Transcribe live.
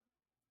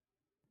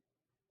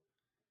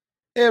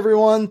Hey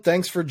everyone,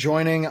 thanks for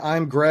joining.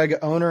 I'm Greg,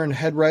 owner and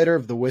head writer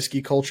of the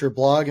Whiskey Culture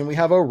blog, and we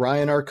have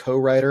Orion, our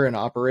co-writer and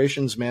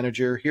operations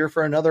manager, here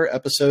for another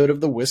episode of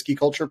the Whiskey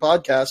Culture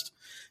podcast,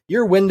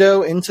 your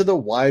window into the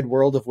wide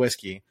world of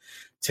whiskey.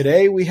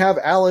 Today we have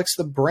Alex,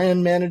 the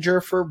brand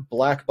manager for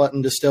Black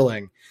Button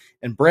Distilling,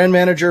 and brand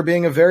manager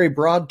being a very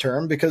broad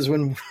term because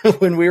when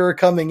when we were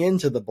coming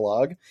into the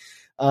blog,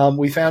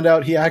 we found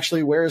out he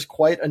actually wears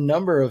quite a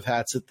number of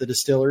hats at the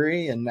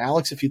distillery. And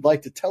Alex, if you'd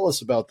like to tell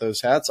us about those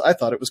hats, I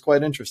thought it was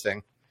quite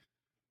interesting.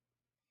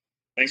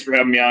 Thanks for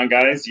having me on,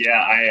 guys. Yeah,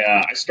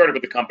 I started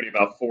with the company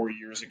about 4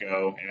 years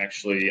ago, and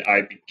actually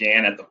I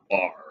began at the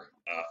bar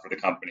for the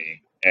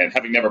company. And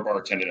having never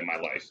bartended in my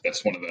life,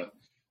 that's one of the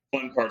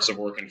fun parts of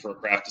working for a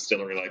craft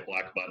distillery like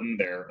Black Button.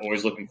 They're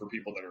always looking for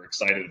people that are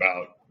excited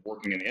about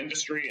working in the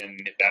industry, and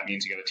if that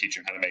means you got to teach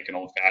them how to make an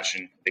old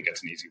fashioned, I think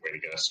that's an easy way to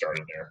get us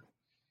started there.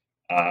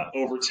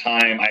 Over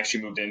time, I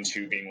actually moved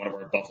into being one of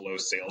our Buffalo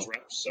sales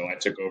reps. So I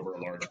took over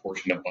a large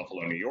portion of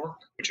Buffalo, New York,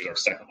 which is our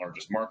second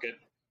largest market.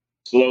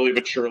 Slowly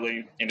but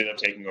surely, ended up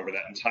taking over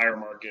that entire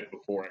market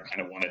before I kind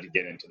of wanted to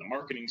get into the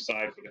marketing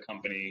side for the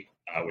company,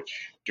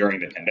 which during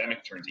the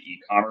pandemic turned to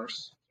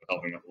e-commerce, so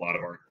helping with a lot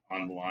of our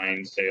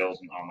online sales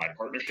and online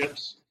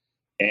partnerships.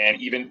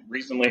 And even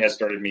recently has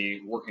started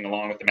me working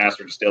along with the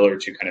master distiller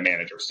to kind of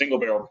manage our single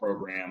barrel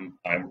program.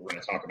 We're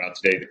going to talk about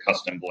today the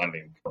custom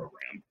blending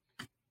program.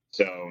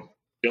 So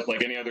just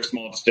like any other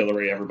small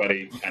distillery,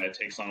 everybody kind of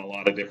takes on a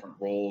lot of different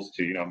roles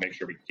to, make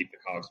sure we can keep the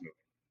cogs moving.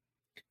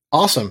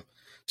 Awesome.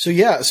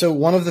 So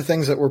one of the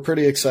things that we're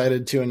pretty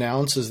excited to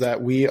announce is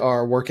that we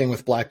are working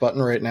with Black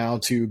Button right now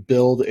to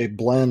build a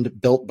blend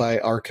built by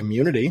our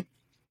community,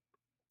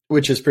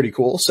 which is pretty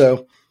cool.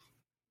 So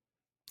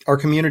our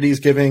community is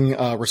giving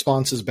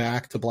responses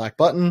back to Black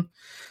Button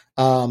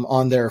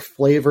on their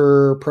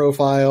flavor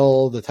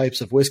profile, the types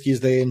of whiskeys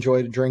they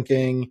enjoy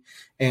drinking,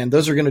 and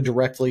those are going to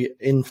directly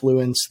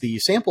influence the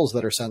samples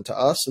that are sent to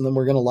us, and then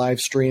we're going to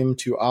live stream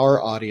to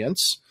our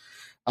audience,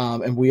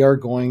 and we are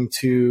going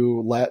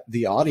to let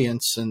the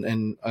audience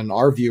and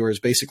our viewers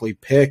basically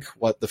pick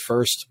what the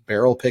first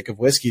barrel pick of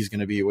whiskey is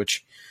going to be,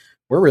 which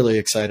we're really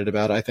excited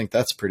about. I think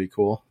that's pretty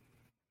cool.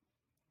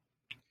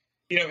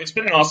 It's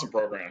been an awesome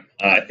program.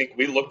 I think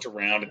we looked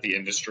around at the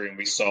industry and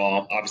we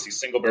saw, obviously,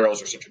 single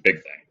barrels are such a big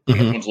thing. Mm-hmm.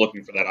 Everyone's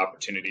looking for that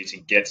opportunity to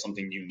get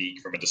something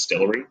unique from a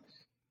distillery.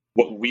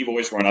 What we've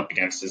always run up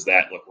against is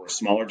that, look, we're a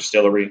smaller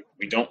distillery.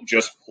 We don't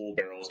just pull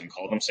barrels and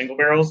call them single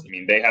barrels. I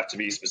mean, they have to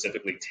be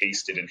specifically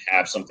tasted and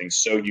have something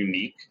so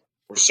unique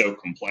or so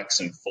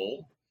complex and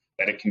full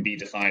that it can be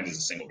defined as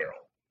a single barrel.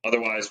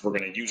 Otherwise, we're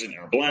going to use it in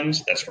our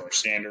blend. That's for our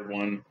standard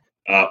one.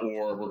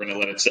 Or we're going to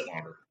let it sit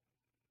longer.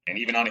 And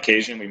even on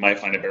occasion, we might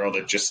find a barrel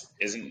that just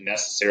isn't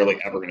necessarily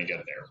ever going to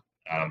get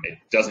there. It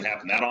doesn't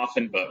happen that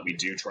often, but we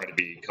do try to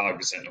be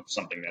cognizant of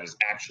something that is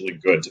actually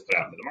good to put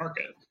out into the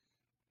market.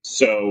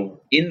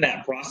 So in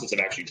that process of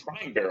actually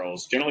trying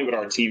barrels, generally what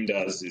our team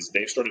does is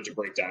they've started to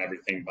break down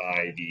everything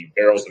by the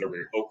barrels that are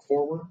very oak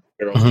forward,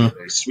 barrels that are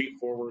very sweet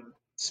forward,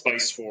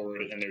 spice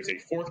forward, and there's a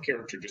fourth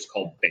character just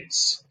called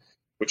base,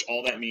 which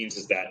all that means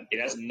is that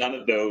it has none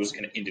of those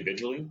kind of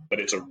individually, but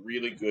it's a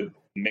really good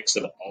mix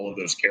of all of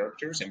those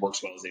characters and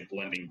works well as a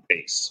blending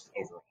base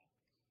overall.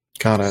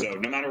 Got it. So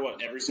no matter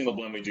what, every single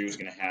blend we do is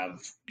going to have,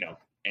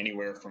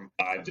 anywhere from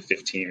 5 to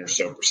 15 or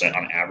so %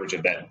 on average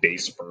of that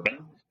base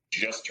bourbon,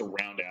 just to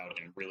round out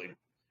and really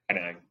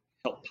kind of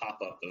help pop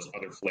up those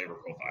other flavor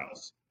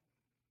profiles.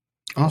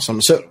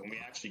 Awesome. So when we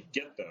actually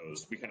get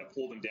those, we kind of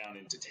pull them down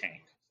into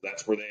tank.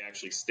 That's where they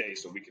actually stay,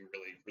 so we can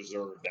really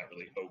preserve that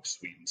really oak,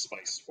 sweet, and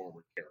spice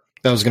forward character.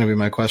 That was going to be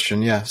my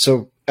question. Yeah.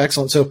 So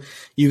excellent. So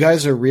you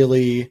guys are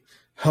really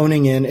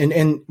honing in,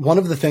 and one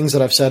of the things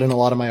that I've said in a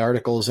lot of my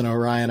articles, and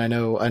Orion, I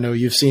know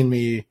you've seen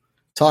me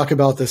talk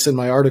about this in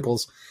my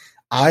articles.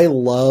 I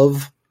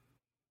love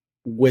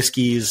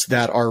whiskeys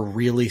that are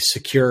really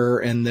secure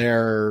in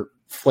their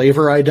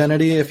flavor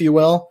identity, if you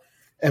will.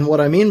 And what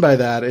I mean by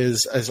that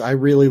is I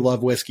really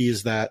love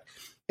whiskeys that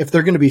if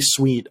they're going to be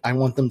sweet, I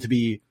want them to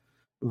be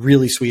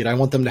really sweet. I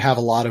want them to have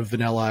a lot of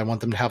vanilla. I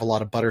want them to have a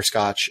lot of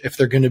butterscotch. If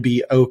they're going to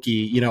be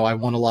oaky, I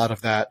want a lot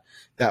of that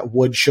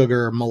wood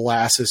sugar,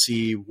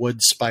 molassesy,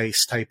 wood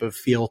spice type of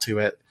feel to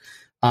it.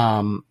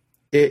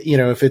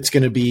 If it's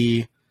going to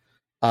be,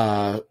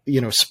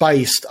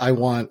 spiced, I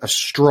want a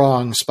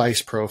strong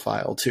spice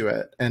profile to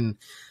it. And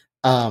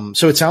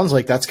so it sounds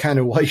like that's kind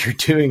of what you're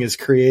doing, is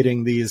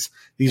creating these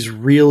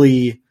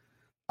really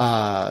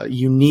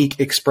unique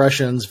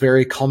expressions,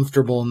 very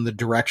comfortable in the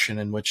direction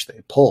in which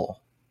they pull.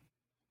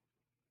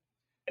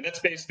 And that's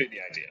basically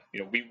the idea.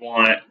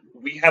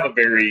 We have a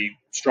very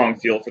strong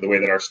feel for the way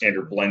that our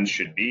standard blend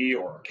should be,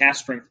 or our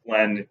cast strength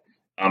blend.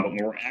 But when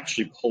we're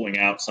actually pulling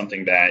out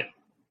something that,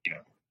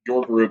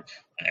 your group,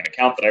 an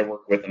account that I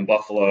work with in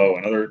Buffalo,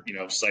 another,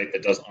 site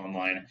that does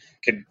online,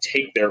 can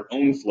take their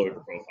own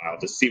flavor profile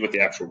to see what the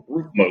actual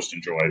group most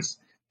enjoys,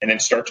 and then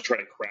start to try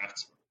to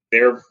craft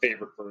their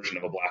favorite version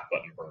of a Black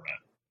Button bourbon.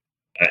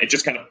 It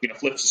just kind of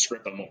flips the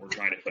script on what we're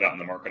trying to put out in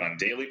the market on a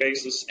daily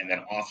basis, and then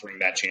offering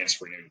that chance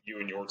for you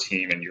and your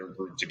team and your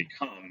group to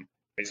become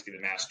basically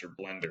the master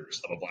blenders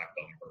of a black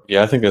button bourbon.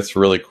 Yeah, I think that's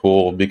really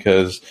cool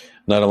because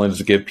not only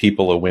does it give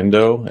people a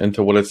window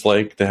into what it's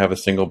like to have a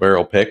single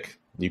barrel pick,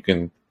 you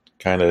can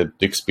kind of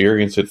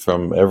experience it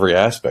from every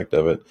aspect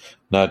of it,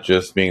 not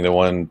just being the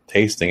one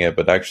tasting it,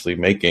 but actually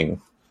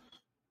making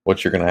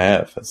what you're going to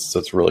have.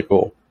 That's really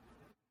cool.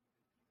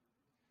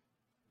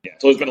 Yeah,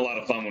 so it's been a lot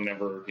of fun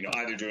whenever,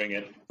 either doing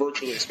it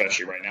virtually,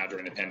 especially right now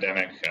during the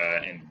pandemic,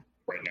 and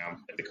right now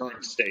at the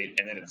current state,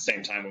 and then at the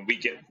same time when we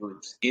get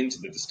groups into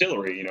the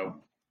distillery,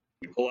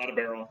 we pull out a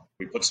barrel,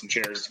 we put some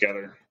chairs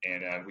together,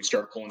 and we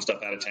start pulling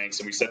stuff out of tanks,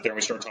 and we sit there and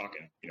we start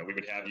talking. We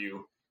would have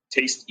you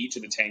taste each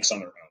of the tanks on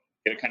their own,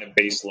 get a kind of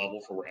base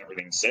level for where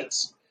everything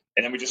sits,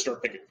 and then we just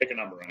start pick a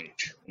number on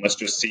each. And let's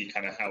just see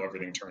kind of how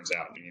everything turns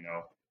out.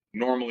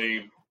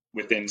 Normally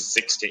within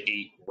 6 to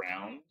 8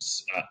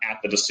 rounds at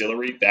the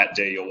distillery, that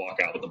day you'll walk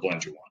out with the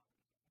blend you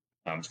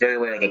want. It's very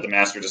rare that the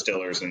master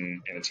distillers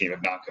and the team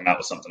have not come out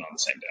with something on the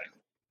same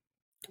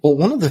day. Well,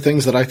 one of the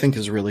things that I think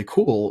is really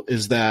cool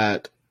is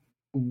that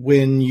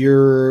when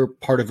you're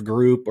part of a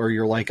group or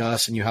you're like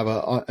us and you have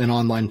an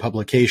online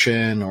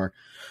publication or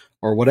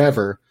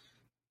whatever,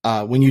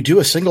 when you do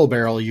a single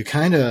barrel, you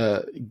kind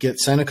of get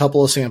sent a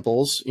couple of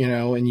samples,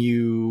 and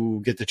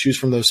you get to choose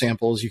from those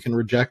samples. You can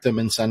reject them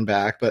and send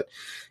back, but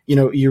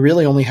you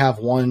really only have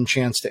one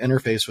chance to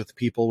interface with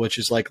people, which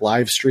is like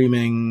live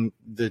streaming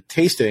the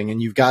tasting,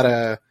 and you've got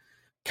to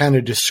kind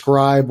of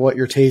describe what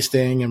you're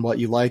tasting and what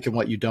you like and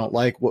what you don't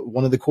like.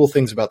 One of the cool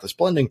things about this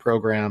blending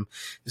program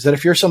is that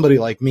if you're somebody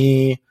like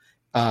me,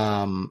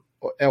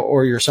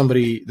 or you're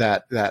somebody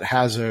that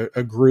has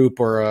a group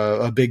or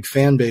a big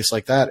fan base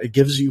like that, it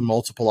gives you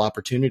multiple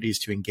opportunities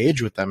to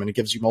engage with them, and it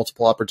gives you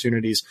multiple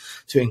opportunities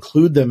to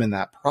include them in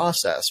that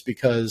process,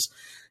 because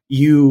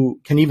you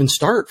can even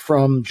start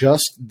from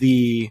just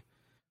the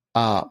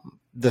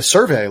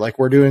survey like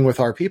we're doing with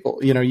our people.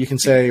 You can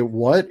say,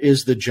 what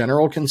is the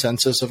general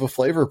consensus of a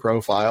flavor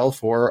profile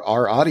for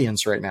our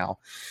audience right now?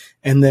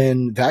 And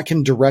then that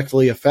can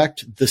directly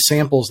affect the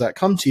samples that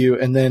come to you.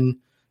 And then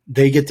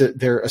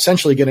they're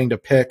essentially getting to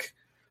pick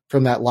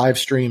from that live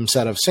stream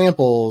set of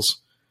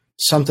samples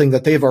something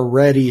that they've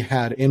already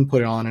had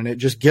input on. And it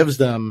just gives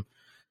them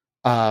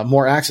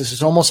more access.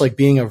 It's almost like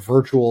being a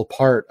virtual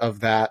part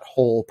of that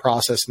whole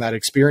process and that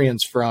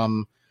experience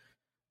from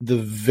the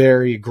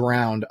very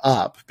ground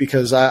up,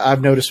 because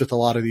I've noticed with a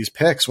lot of these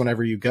picks,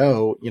 whenever you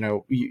go,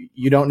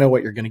 you don't know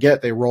what you're going to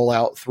get. They roll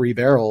out 3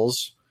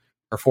 barrels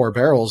or 4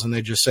 barrels and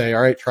they just say,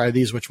 all right, try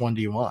these. Which one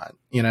do you want?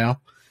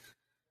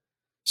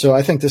 So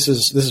I think this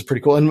is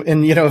pretty cool.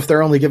 And if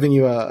they're only giving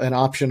you an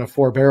option of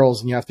 4 barrels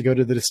and you have to go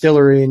to the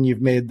distillery and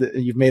you've made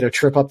a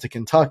trip up to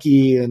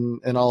Kentucky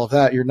and all of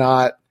that, you're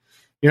not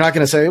going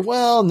to say,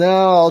 well, no,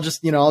 I'll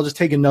just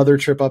take another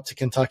trip up to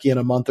Kentucky in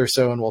a month or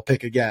so and we'll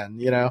pick again.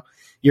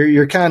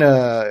 You're kind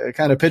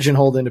of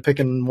pigeonholed into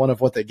picking one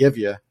of what they give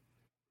you.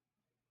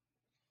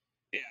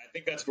 Yeah, I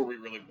think that's where we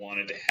really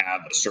wanted to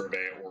have a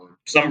survey or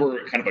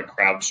somewhere kind of a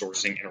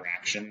crowdsourcing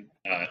interaction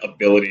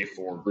ability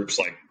for groups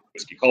like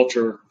Whiskey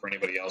Culture, for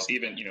anybody else,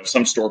 even,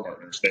 some store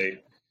partners,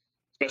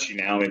 especially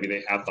now, maybe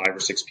they have 5 or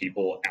 6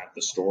 people at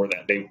the store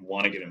that they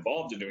want to get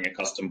involved in doing a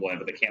custom blend,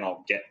 but they can't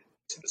all get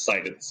to the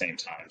site at the same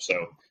time.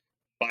 So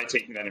by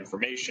taking that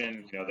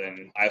information,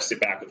 then I sit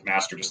back with the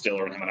master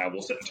distiller and him and I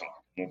will sit and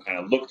talk. We'll kind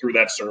of look through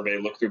that survey,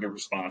 look through the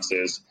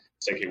responses,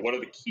 say, okay, what are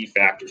the key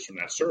factors from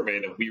that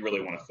survey that we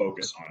really want to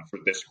focus on for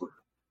this group?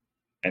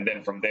 And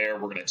then from there,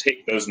 we're going to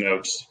take those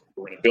notes.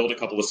 We're going to build a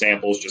couple of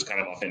samples just kind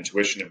of off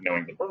intuition of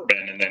knowing the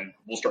bourbon, and then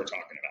we'll start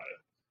talking about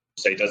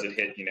it. Say, does it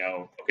hit,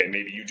 okay,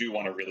 maybe you do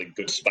want a really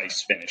good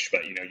spice finish,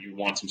 but, you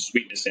want some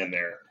sweetness in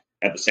there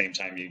at the same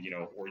time,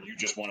 or you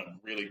just want a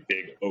really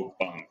big oak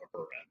bomb of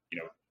bourbon.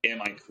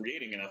 Am I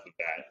creating enough of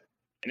that?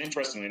 And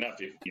interestingly enough,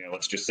 if,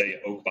 let's just say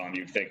oak bomb,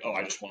 you'd think, oh,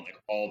 I just want like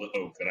all the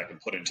oak that I can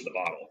put into the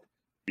bottle.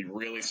 Be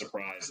really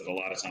surprised that a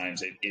lot of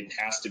times it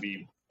has to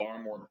be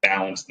far more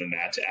balanced than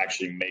that to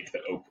actually make the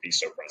oak be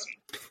so present.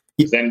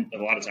 Then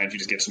a lot of times you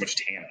just get so much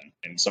tannin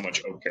and so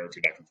much oak character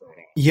that can throw it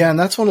off. Yeah, and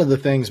that's one of the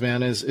things,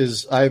 man,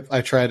 is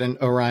I tried, and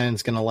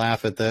Orion's going to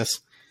laugh at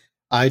this.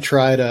 I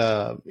tried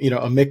a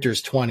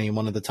Michter's 20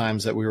 one of the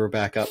times that we were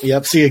back up.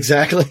 Yep, see,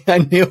 exactly. I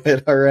knew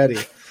it already.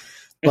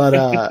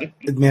 But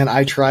man,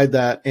 I tried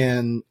that,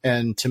 and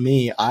to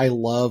me, I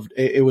loved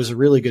it. It was a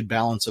really good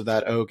balance of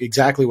that oak,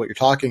 exactly what you're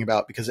talking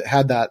about, because it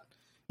had that,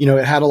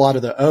 it had a lot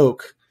of the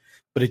oak,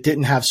 but it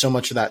didn't have so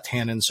much of that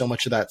tannin, so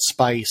much of that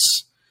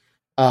spice.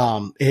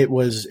 It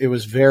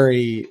was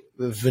very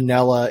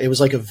vanilla. It was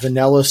like a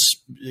vanilla,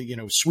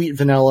 sweet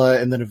vanilla,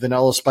 and then a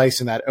vanilla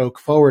spice in that oak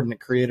forward, and it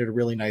created a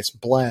really nice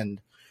blend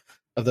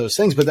of those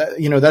things. But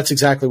that, that's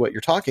exactly what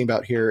you're talking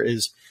about here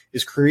is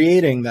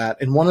creating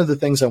that. And one of the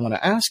things I want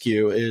to ask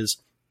you is,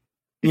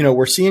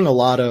 we're seeing a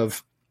lot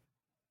of,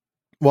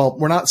 well,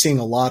 we're not seeing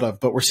a lot of,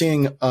 but we're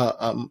seeing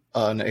an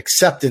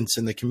acceptance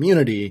in the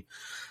community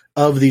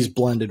of these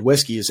blended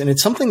whiskeys. And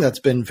it's something that's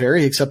been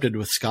very accepted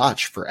with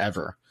Scotch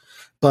forever.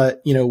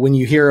 But, when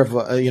you hear of,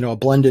 a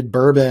blended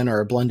bourbon or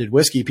a blended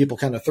whiskey, people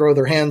kind of throw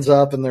their hands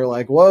up and they're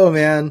like, whoa,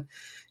 man,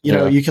 you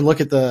know, you can look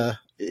at the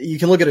you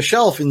can look at a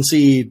shelf and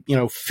see,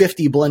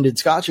 50 blended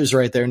scotches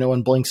right there. No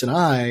one blinks an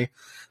eye.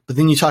 But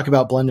then you talk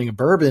about blending a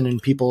bourbon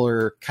and people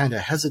are kind of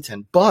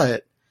hesitant.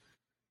 But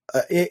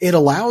it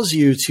allows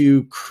you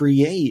to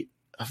create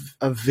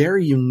a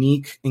very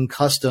unique and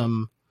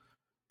custom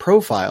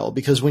profile,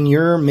 because when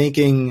you're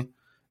making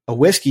a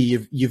whiskey,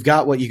 you've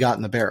got what you got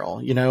in the barrel,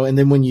 and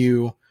then when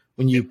you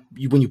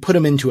put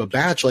them into a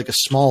batch, like a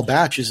small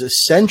batch is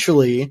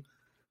essentially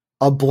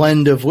a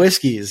blend of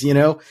whiskeys.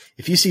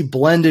 If you see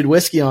blended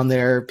whiskey on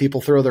there,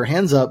 people throw their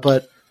hands up,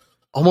 but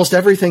almost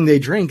everything they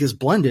drink is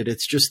blended.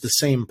 It's just the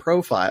same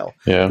profile.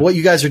 Yeah. What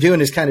you guys are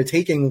doing is kind of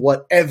taking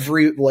what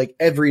every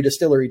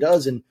distillery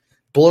does and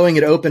blowing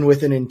it open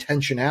with an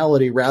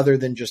intentionality rather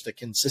than just a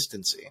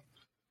consistency.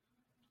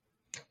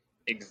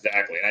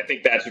 Exactly. And I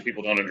think that's what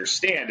people don't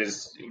understand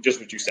is just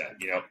what you said.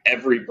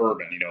 Every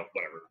bourbon,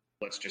 whatever,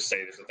 let's just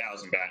say there's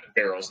 1,000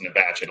 barrels in a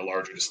batch at a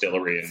larger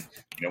distillery.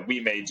 And, we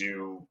may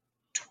do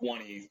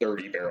 20,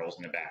 30 barrels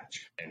in a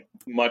batch, and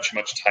much,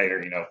 much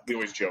tighter. We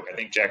always joke. I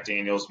think Jack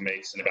Daniels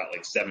makes in about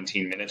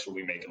 17 minutes what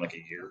we make in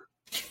a year.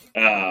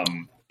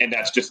 And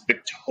that's just the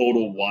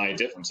total wide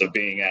difference of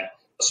being at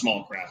a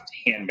small craft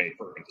handmade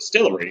bourbon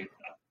distillery.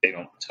 They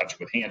don't touch it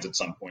with hands at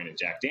some point at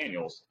Jack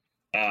Daniels.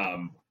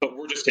 But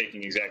we're just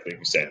taking exactly like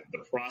you said,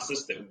 the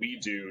process that we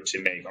do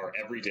to make our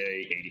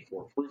everyday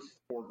 84 proof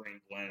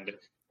 4-grain blend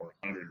or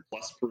 100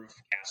 plus proof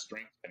cast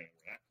strength, depending on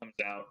when that comes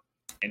out,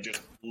 and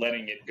just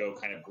letting it go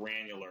kind of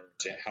granular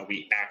to how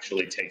we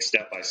actually take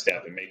step by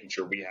step and making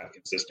sure we have a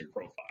consistent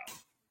profile.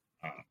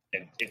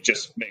 And it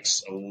just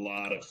makes a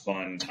lot of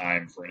fun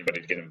time for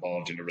anybody to get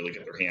involved and to really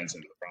get their hands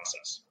into the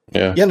process.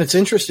 Yeah, and it's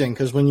interesting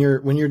because when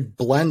you're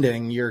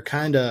blending, you're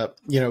kind of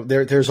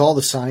there's all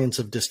the science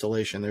of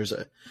distillation. There's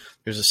a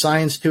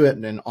science to it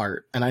and an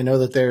art. And I know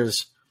that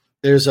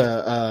there's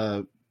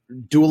a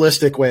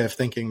dualistic way of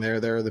thinking there.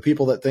 There are the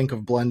people that think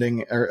of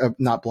blending, or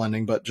not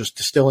blending, but just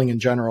distilling in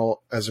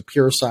general as a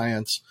pure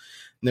science.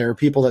 And there are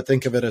people that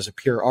think of it as a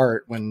pure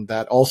art when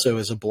that also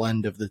is a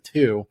blend of the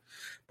two.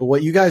 But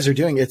what you guys are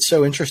doing, it's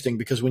so interesting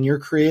because when you're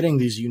creating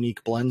these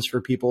unique blends for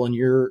people and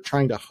you're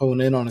trying to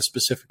hone in on a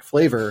specific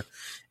flavor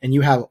and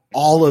you have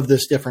all of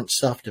this different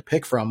stuff to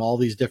pick from, all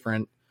these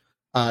different,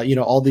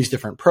 all these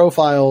different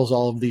profiles,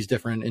 all of these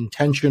different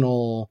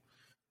intentional,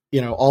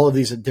 all of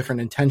these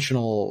different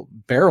intentional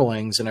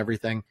barrelings and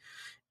everything,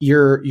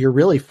 you're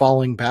really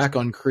falling back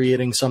on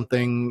creating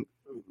something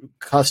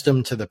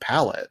custom to the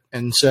palate.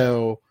 And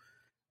so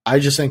I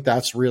just think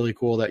that's really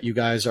cool that you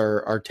guys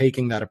are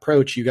taking that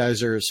approach. You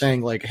guys are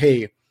saying like,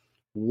 hey,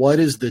 what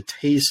is the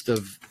taste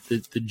of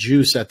the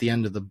juice at the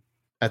end?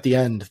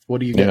 What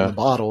do you get in the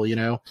bottle,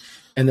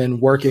 and then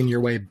working your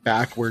way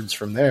backwards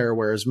from there.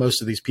 Whereas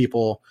most of these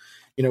people,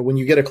 when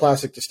you get a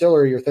classic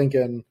distillery, you're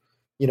thinking,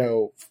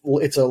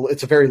 it's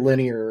a very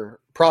linear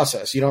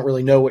process. You don't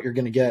really know what you're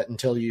going to get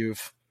until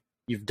you've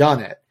done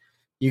it.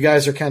 You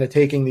guys are kind of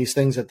taking these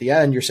things at the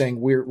end. You're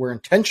saying we're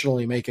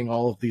intentionally making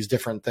all of these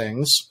different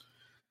things.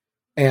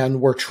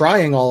 And we're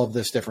trying all of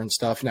this different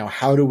stuff. Now,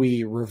 how do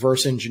we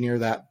reverse engineer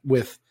that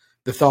with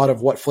the thought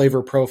of what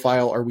flavor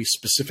profile are we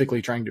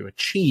specifically trying to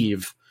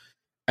achieve,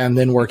 and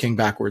then working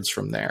backwards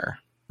from there?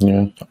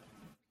 Yeah.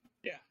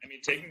 Yeah. I mean,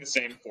 taking the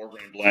same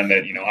 4-grain blend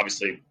that,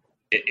 obviously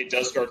it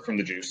does start from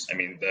the juice. I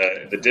mean,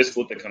 the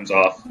distillate that comes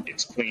off,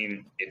 it's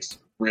clean. It's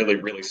really,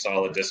 really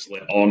solid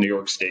distillate, all New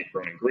York State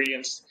grown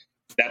ingredients.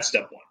 That's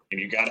step one.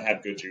 And you got to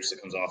have good juice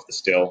that comes off the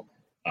still.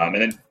 And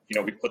then,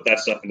 we put that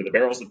stuff into the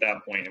barrels at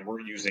that point, and we're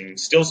using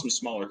still some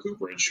smaller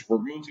cooperage. We're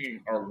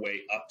moving our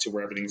way up to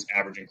where everything's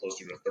averaging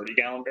closer to a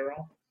 30-gallon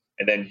barrel.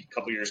 And then a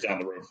couple years down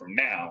the road from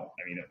now,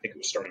 I think it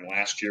was starting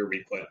last year,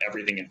 we put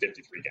everything in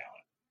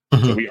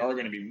 53-gallon. So we are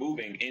going to be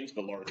moving into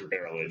the larger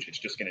barrelage. It's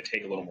just going to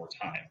take a little more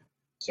time.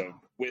 So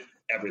with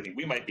everything,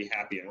 we might be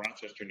happy in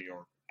Rochester, New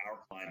York, our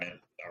climate,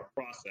 our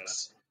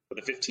process, with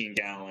a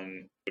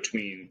 15-gallon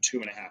between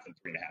 2.5 and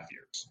 3.5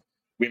 years.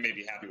 We may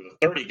be happy with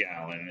a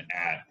 30-gallon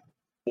at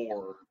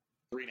 3.5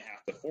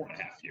 to 4.5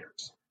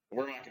 years.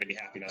 We're not going to be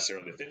happy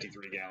necessarily with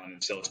 53-gallon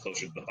until it's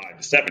closer to the 5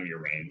 to 7 year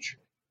range.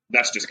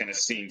 That's just kind of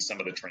seeing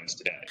some of the trends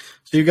today.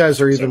 So you guys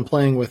are even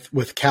playing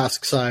with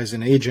cask size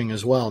and aging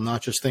as well,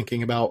 not just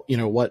thinking about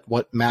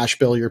what mash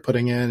bill you're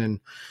putting in and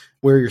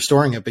where you're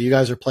storing it, but you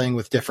guys are playing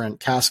with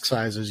different cask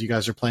sizes. You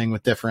guys are playing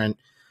with different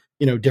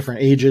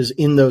ages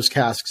in those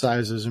cask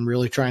sizes and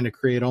really trying to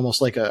create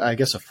almost like a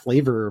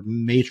flavor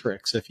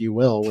matrix, if you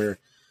will, where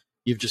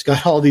you've just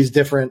got all these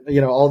different,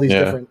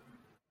 different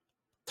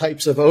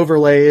types of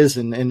overlays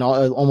and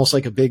almost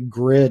like a big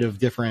grid of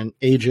different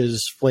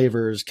ages,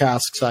 flavors,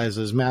 cask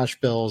sizes, mash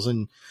bills.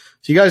 And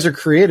so you guys are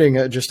creating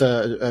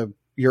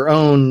your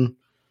own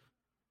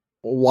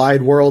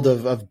wide world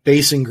of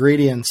base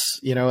ingredients,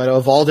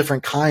 of all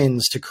different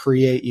kinds to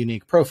create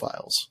unique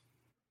profiles.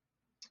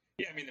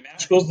 Yeah, the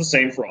mash bill is the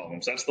same for all of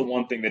them. So that's the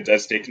one thing that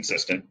does stay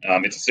consistent.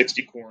 It's a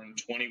 60 corn,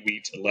 20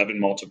 wheat, 11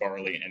 malted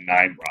barley, and 9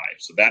 rye.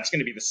 So that's going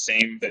to be the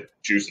same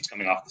juice that's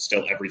coming off the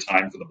still every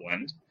time for the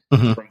blend.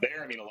 Mm-hmm. From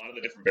there, a lot of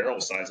the different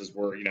barrel sizes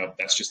were,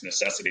 that's just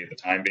necessity at the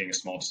time being a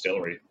small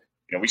distillery.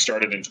 We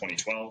started in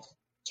 2012.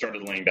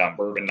 started laying down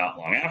bourbon not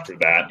long after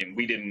that. And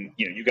we didn't,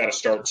 you got to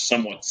start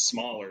somewhat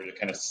smaller to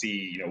kind of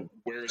see,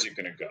 where is it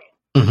going to go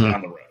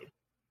down the road.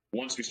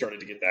 Once we started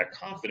to get that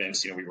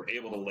confidence, we were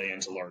able to lay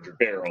into larger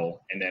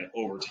barrel. And then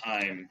over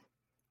time,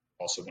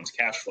 also once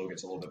cash flow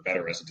gets a little bit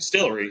better as a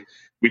distillery,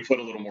 we put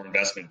a little more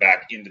investment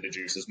back into the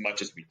juice as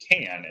much as we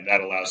can. And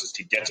that allows us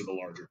to get to the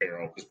larger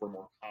barrel because we're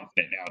more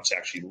confident now to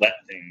actually let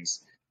things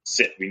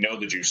sit. We know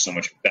the juice so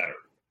much better.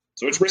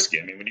 So it's risky.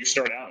 I mean, when you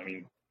start out,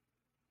 we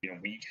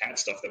had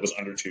stuff that was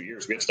under 2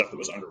 years. We had stuff that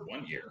was under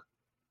 1 year.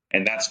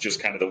 And that's just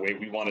kind of the way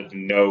we wanted to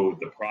know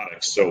the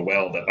product so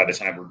well that by the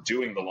time we're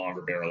doing the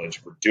longer barrelage,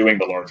 we're doing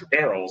the larger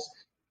barrels,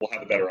 we'll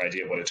have a better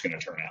idea what it's going to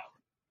turn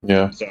out.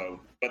 Yeah. So,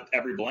 but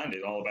every blend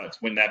is all about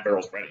when that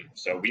barrel's ready.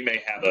 So we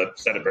may have a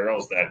set of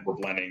barrels that we're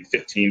blending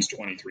 15s,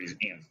 23s,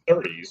 and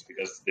 30s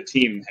because the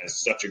team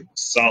has such a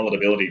solid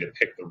ability to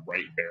pick the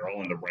right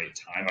barrel and the right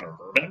time on our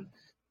bourbon.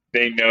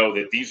 They know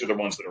that these are the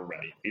ones that are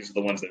ready. These are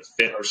the ones that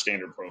fit our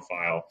standard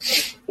profile.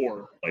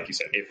 Or, like you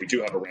said, if we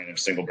do have a random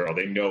single barrel,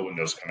 they know when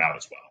those come out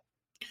as well.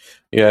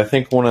 Yeah, I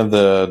think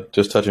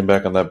just touching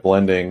back on that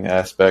blending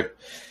aspect,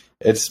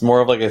 it's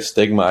more of like a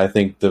stigma, I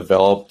think,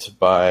 developed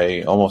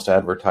by almost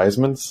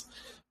advertisements.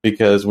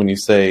 Because when you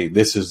say,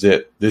 this is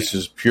it, this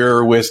is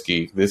pure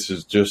whiskey, this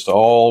is just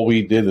all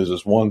we did is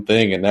this one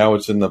thing, and now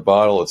it's in the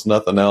bottle, it's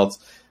nothing else.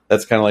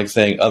 That's kind of like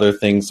saying other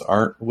things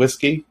aren't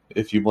whiskey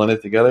if you blend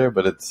it together,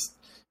 but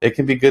it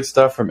can be good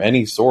stuff from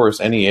any source,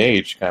 any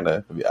age, kind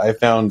of. I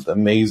found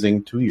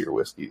amazing 2-year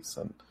whiskeys,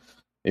 and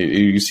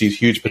you see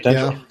huge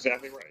potential. Yeah,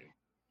 exactly right.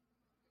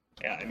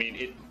 Yeah,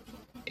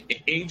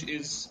 age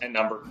is a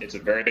number. It's a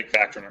very big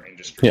factor in our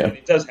industry, and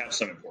it does have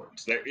some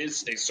importance. There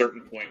is a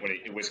certain point when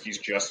a whiskey's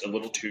just a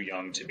little too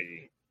young to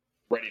be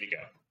ready to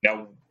go.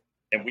 Now,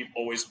 and we've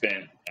always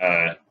been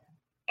a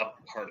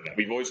part of that.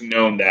 We've always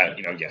known that,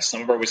 yes,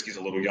 some of our whiskey's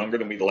a little younger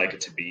than we'd like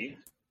it to be,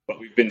 but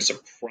we've been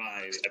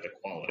surprised at the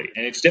quality.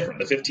 And it's different.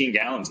 The 15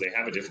 gallons, they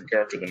have a different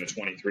character than a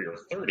 23 or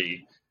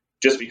 30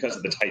 just because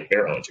of the tight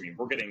barrelage.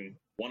 We're getting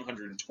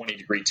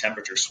 120-degree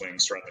temperature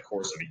swings throughout the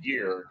course of a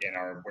year in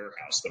our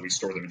warehouse that we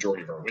store the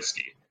majority of our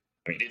whiskey.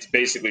 It's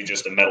basically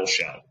just a metal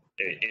shell.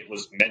 It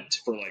was meant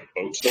for,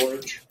 boat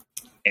storage,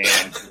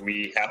 and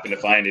we happen to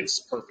find it's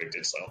perfect.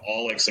 It's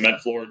all,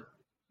 cement floored,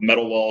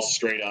 metal walls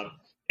straight up.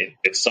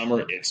 It's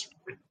summer. It's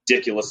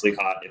ridiculously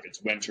hot. If it's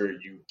winter,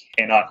 you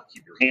cannot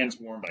keep your hands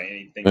warm by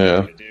anything you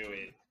try to do.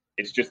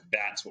 It's just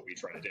that's what we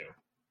try to do.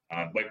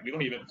 We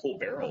don't even pull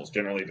barrels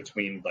generally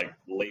between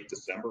late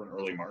December and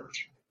early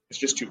March. It's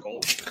just too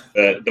cold.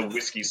 The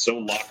whiskey's so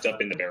locked up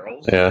in the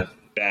barrels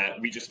that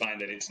we just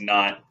find that it's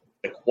not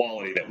the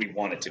quality that we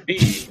want it to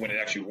be when it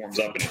actually warms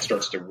up and it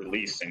starts to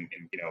release and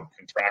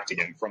contract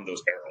again from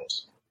those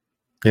barrels.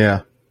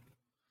 Yeah.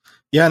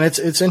 Yeah, and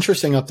it's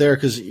interesting up there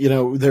because,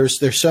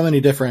 there's so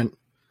many different,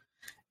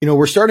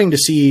 we're starting to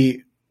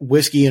see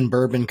whiskey and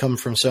bourbon come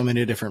from so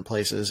many different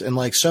places.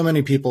 And so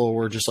many people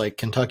were just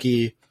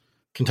Kentucky,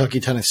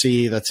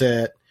 Tennessee, that's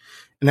it.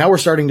 And now we're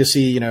starting to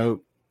see,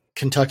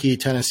 Kentucky,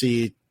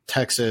 Tennessee,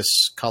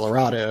 Texas,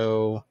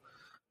 Colorado.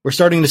 We're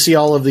starting to see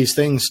all of these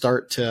things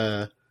start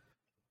to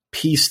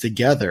piece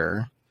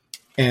together.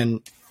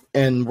 And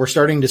we're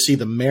starting to see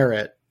the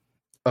merit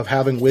of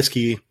having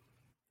whiskey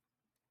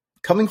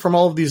coming from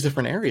all of these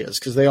different areas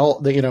because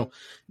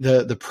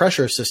the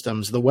pressure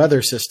systems, the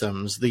weather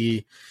systems,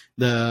 the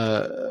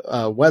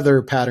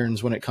weather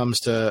patterns when it comes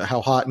to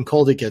how hot and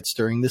cold it gets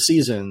during the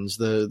seasons,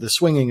 the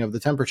swinging of the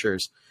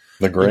temperatures,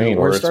 the grain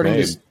where it's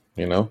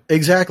made,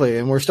 exactly.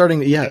 And we're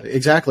starting,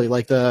 exactly.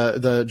 Like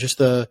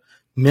the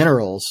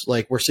minerals,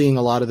 we're seeing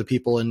a lot of the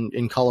people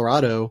in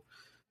Colorado,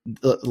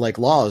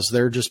 laws,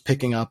 they're just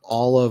picking up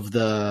all of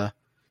the,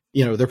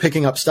 they're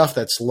picking up stuff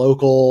that's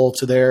local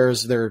to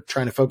theirs. They're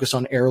trying to focus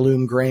on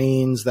heirloom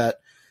grains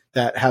that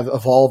have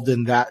evolved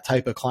in that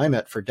type of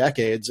climate for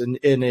decades. And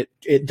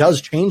it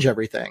does change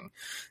everything.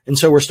 And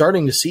so we're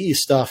starting to see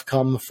stuff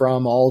come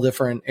from all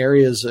different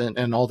areas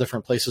and all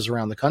different places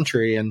around the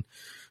country. And,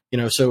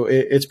 so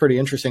it's pretty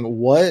interesting.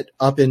 What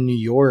up in New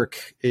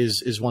York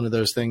is one of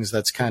those things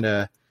that's kind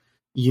of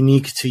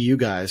unique to you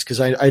guys? Cause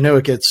I know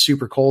it gets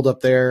super cold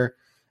up there.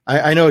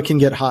 I know it can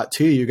get hot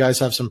too. You guys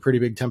have some pretty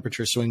big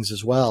temperature swings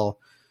as well.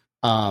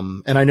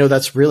 And I know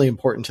that's really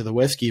important to the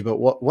whiskey, but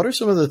what are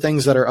some of the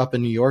things that are up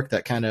in New York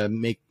that kind of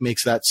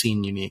makes that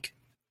scene unique?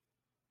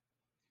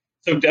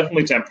 So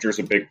definitely temperature is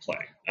a big play.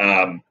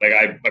 I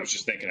was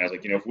just thinking, I was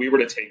if we were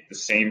to take the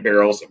same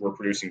barrels that we're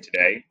producing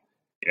today,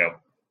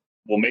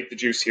 we'll make the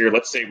juice here.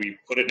 Let's say we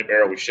put it in a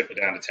barrel, we ship it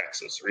down to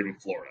Texas or even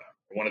Florida,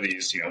 or one of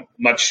these,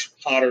 much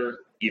hotter,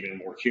 even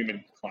more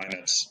humid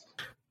climates.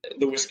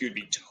 The whiskey would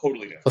be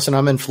totally different. Listen,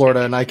 I'm in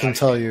Florida, and I can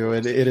tell you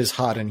it is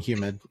hot and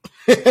humid.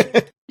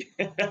 But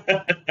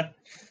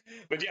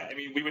yeah,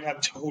 we would have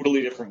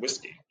totally different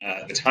whiskey.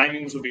 The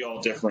timings would be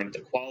all different. The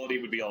quality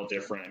would be all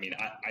different.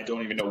 I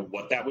don't even know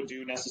what that would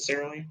do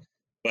necessarily,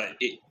 but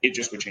it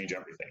just would change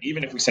everything.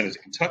 Even if we send it to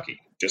Kentucky,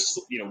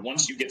 just,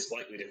 once you get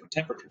slightly different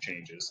temperature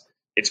changes,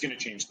 it's going to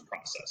change the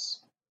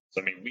process.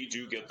 So, I mean, we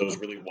do get those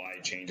really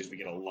wide changes. We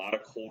get a lot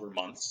of colder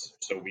months.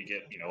 So we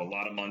get, a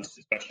lot of months,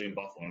 especially in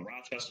Buffalo and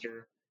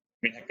Rochester.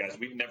 I mean, heck, guys,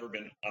 we've never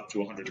been up to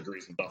 100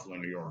 degrees in Buffalo,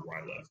 New York, where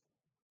I live.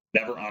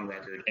 Never on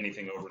record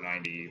anything over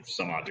 90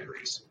 some odd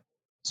degrees.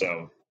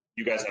 So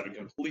you guys have a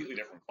completely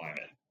different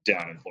climate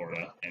down in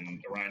Florida,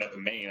 and Orion up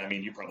in Maine. I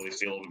mean, you probably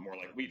see a little bit more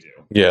like we do.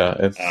 Yeah,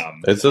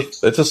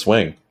 it's a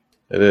swing.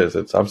 It is.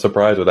 I'm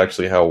surprised with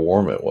actually how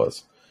warm it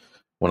was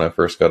when I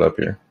first got up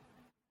here.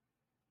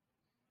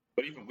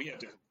 But even we have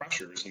different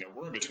pressures.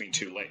 We're in between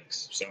two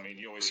lakes. So, I mean,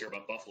 you always hear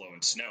about Buffalo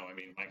and snow. I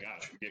mean, my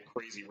gosh, we get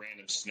crazy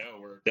random snow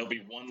where there'll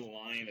be one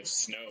line of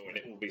snow and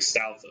it will be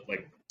south of,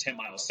 like 10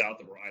 miles south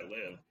of where I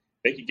live.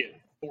 They could get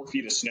 4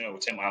 feet of snow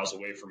 10 miles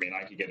away from me, and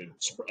I could get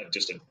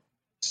just a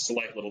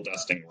slight little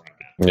dusting where I'm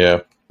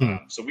at. Yeah.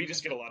 So we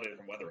just get a lot of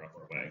different weather up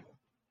our way.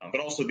 But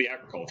also the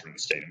agriculture in the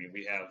state. I mean,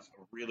 we have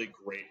a really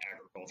great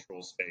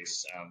agricultural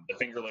space. The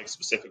Finger Lakes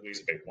specifically is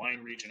a big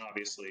wine region,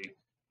 obviously,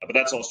 but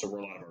that's also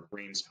where a lot of our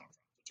grains come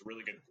from. It's a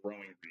really good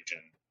growing region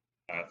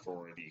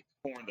for the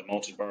corn, the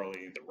malted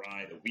barley, the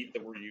rye, the wheat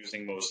that we're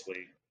using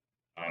mostly.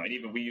 And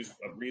even we use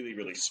a really,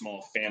 really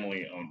small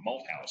family-owned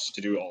malt house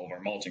to do all of our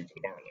malting for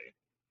the barley.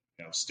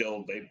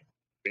 Still, they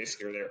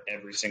basically are there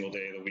every single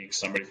day of the week.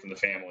 Somebody from the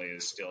family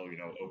is still,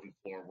 open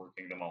floor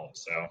working the malt.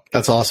 So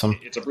that's awesome.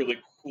 It's a really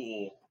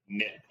cool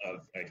knit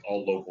of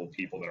all local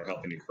people that are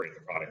helping to create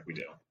the product we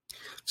do.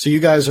 So you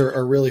guys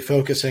are really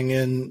focusing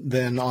in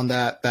then on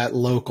that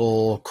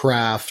local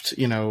craft,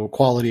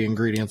 quality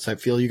ingredients type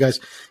feel. You guys,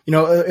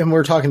 and we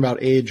were talking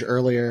about age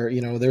earlier,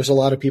 there's a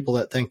lot of people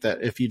that think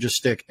that if you just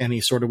stick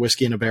any sort of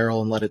whiskey in a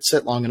barrel and let it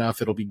sit long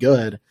enough, it'll be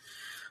good.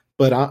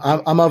 But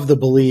I'm of the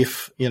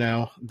belief,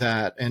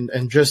 that,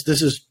 and just,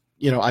 this is,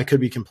 I could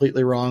be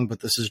completely wrong,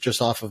 but this is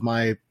just off of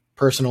my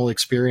personal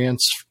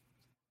experience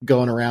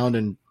going around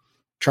and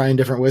trying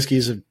different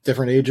whiskeys of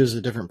different ages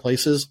at different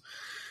places.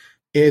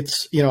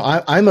 It's,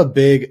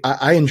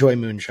 I enjoy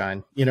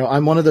moonshine.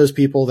 I'm one of those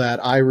people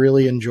that I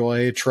really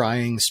enjoy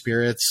trying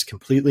spirits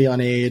completely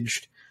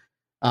unaged.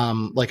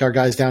 Like our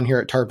guys down here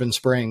at Tarpon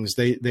Springs,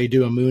 they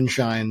do a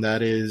moonshine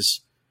that is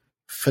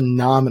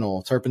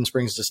phenomenal, Tarpon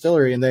Springs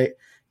Distillery, and they,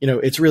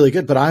 it's really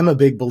good. But I'm a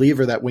big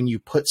believer that when you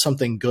put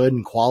something good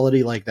and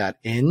quality like that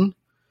in,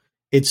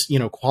 it's,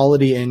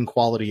 quality in,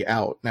 quality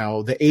out.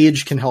 Now, the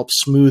age can help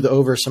smooth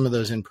over some of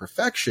those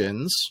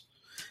imperfections,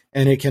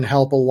 and it can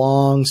help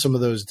along some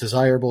of those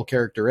desirable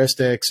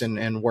characteristics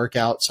and work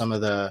out some of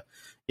the,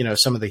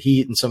 some of the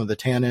heat and some of the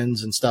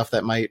tannins and stuff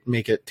that might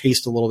make it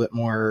taste a little bit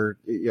more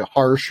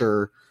harsh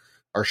or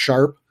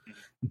sharp.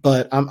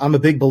 But I'm a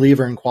big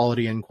believer in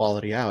quality in,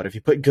 quality out. If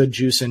you put good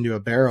juice into a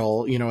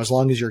barrel, as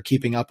long as you're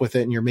keeping up with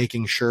it and you're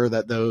making sure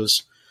that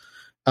those,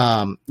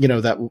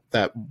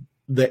 that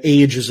the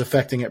age is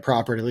affecting it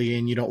properly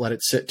and you don't let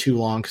it sit too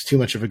long, because too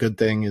much of a good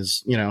thing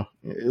is,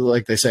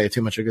 like they say,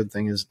 too much of a good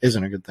thing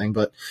isn't a good thing.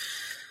 But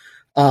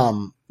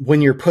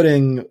when you're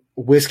putting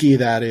whiskey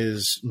that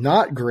is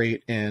not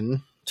great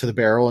in to the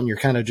barrel and you're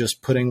kind of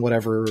just putting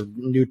whatever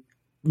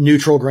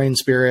neutral grain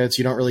spirits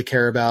you don't really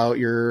care about,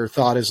 your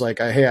thought is like,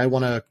 hey, I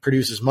want to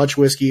produce as much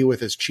whiskey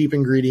with as cheap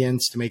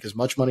ingredients to make as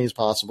much money as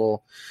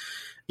possible.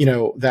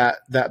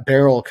 That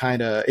barrel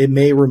kind of, it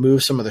may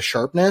remove some of the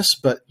sharpness,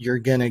 but you're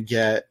going to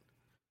get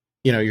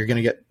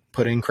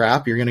put in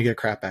crap, you're going to get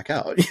crap back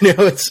out.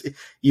 It's,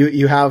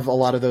 you have a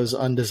lot of those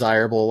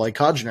undesirable like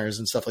congeners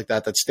and stuff like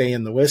that stay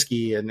in the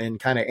whiskey and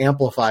kind of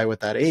amplify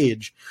with that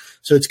age.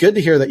 So it's good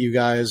to hear that you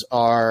guys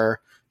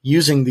are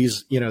using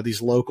these,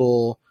 these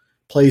local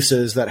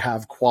places that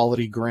have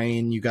quality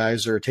grain. You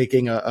guys are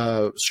taking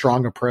a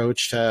strong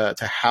approach to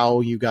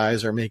how you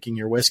guys are making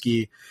your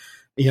whiskey,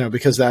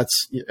 because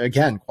that's,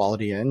 again,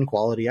 quality in,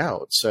 quality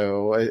out.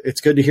 So it's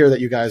good to hear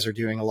that you guys are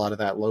doing a lot of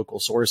that local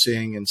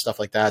sourcing and stuff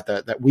like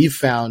that we've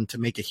found to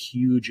make a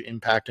huge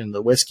impact in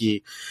the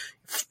whiskey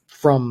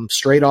from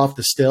straight off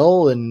the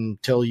still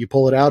until you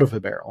pull it out of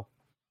a barrel.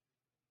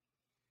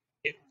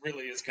 It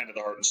really is kind of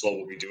the heart and soul of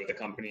what we do at the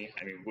company.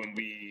 I mean,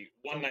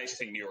 one nice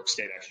thing New York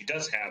State actually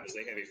does have is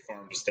they have a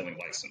farm distilling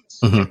license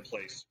in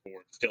place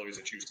for distilleries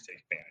that choose to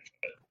take advantage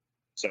of it.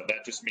 So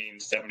that just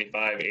means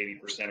 75,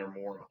 80% or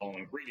more of all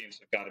ingredients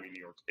have got to be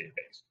New York State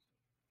based.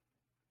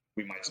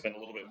 We might spend a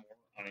little bit more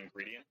on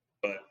ingredient,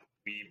 but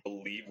we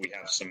believe we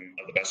have some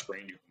of the best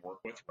grain you can work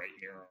with right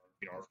near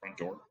our front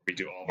door. We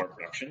do all of our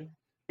production.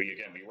 We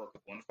work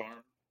with one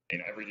farm.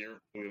 Every year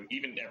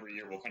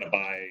we'll kind of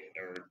buy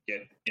or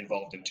get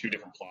involved in 2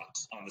 different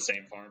plots on the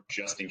same farm,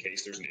 just in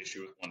case there's an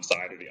issue with one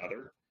side or the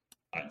other.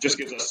 Just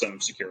gives us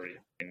some security,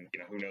 and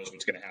who knows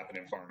what's going to happen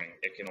in farming.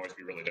 It can always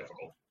be really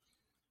difficult.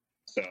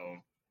 So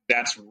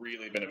that's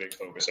really been a big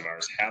focus of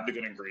ours. Have the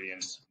good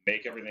ingredients,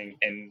 make everything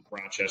in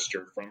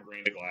Rochester from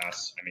grain to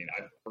glass. I mean,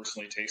 I've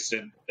personally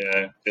tasted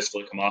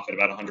distillate come off at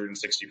about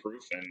 160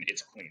 proof, and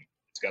it's clean.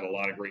 It's got a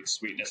lot of great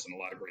sweetness and a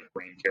lot of great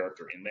grain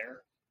character in there.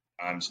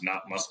 It's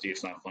not musty.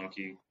 It's not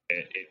funky.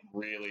 It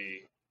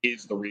really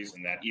is the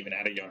reason that even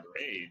at a younger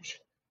age,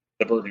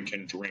 the bourbon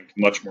can drink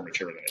much more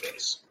mature than it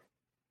is.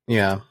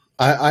 Yeah,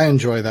 I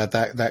enjoy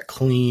that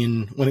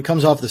clean. When it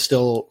comes off the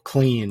still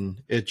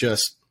clean, it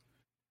just,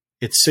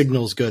 it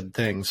signals good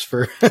things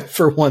for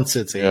for once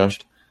it's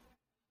aged.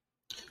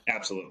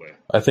 Absolutely.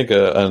 I think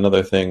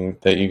another thing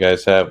that you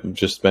guys have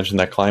just mentioned,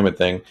 that climate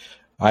thing.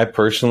 I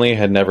personally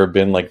had never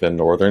been like the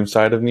northern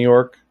side of New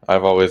York.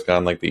 I've always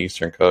gone like the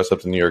eastern coast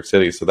up to New York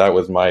City. So that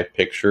was my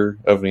picture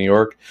of New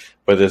York.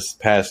 But this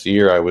past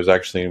year, I was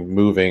actually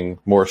moving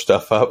more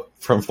stuff up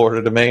from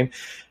Florida to Maine.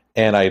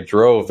 And I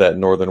drove that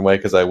northern way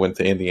because I went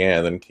to Indiana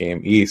and then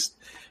came east.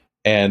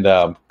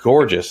 And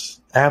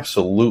gorgeous,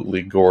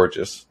 absolutely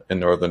gorgeous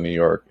in northern New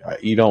York.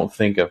 You don't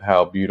think of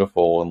how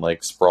beautiful and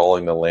like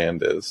sprawling the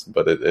land is,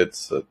 but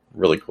it's a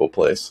really cool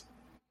place.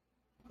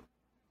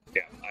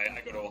 Yeah,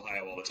 I go to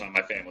Ohio all the time.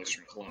 My family's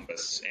from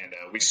Columbus, and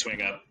we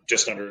swing up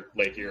just under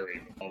Lake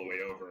Erie all the way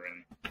over.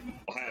 And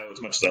Ohio,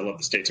 as much as I love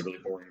the state, it's a really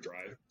boring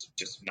drive. It's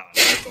just not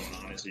much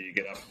going on until you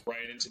get up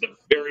right into the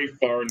very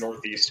far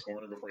northeast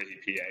corner before you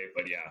hit PA.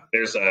 But yeah,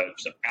 there's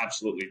some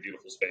absolutely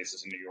beautiful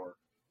spaces in New York,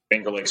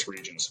 Finger Lakes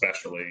region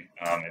especially,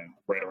 and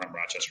right around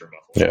Rochester and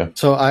Buffalo. Yeah.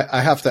 So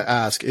I have to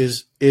ask,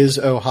 is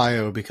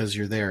Ohio, because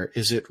you're there,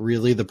 is it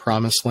really the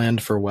promised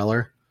land for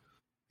Weller?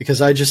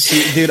 Because I just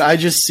see, dude,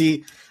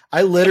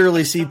 I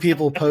literally see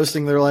people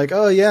posting, they're like,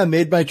 oh yeah,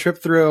 made my trip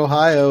through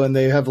Ohio, and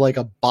they have like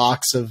a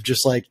box of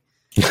just like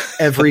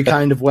every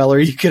kind of Weller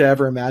you could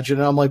ever imagine.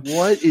 And I'm like,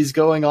 what is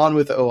going on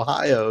with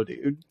Ohio,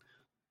 dude?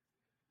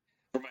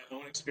 From my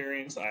own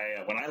experience,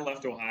 when I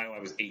left Ohio,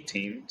 I was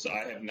 18, so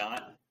I have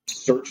not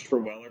searched for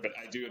Weller, but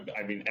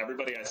I mean,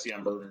 everybody I see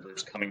on bourbon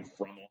groups coming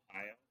from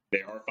Ohio,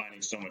 they are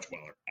finding so much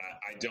Weller.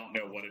 I don't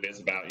know what it is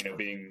about,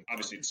 being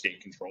obviously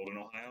state controlled in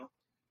Ohio.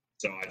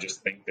 So I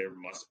just think there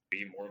must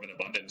be more of an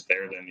abundance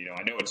there than,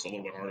 I know it's a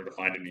little bit harder to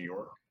find in New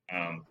York.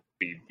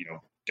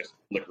 Just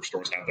liquor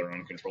stores have their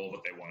own control of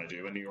what they want to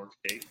do in New York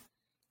State.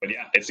 But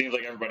yeah, it seems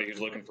like everybody who's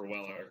looking for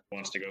Weller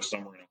wants to go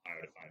somewhere in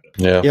Ohio to find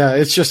it. Yeah.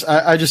 It's just,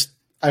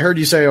 I heard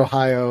you say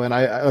Ohio, and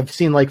I've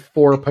seen like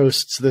 4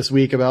 posts this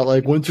week about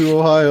like, went to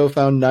Ohio,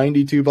 found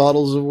 92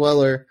 bottles of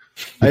Weller.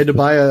 I had to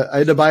buy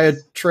a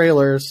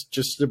trailer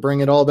just to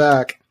bring it all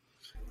back.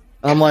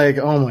 I'm like,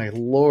 oh my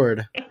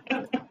Lord.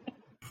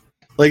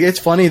 Like, it's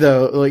funny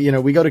though,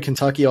 like, we go to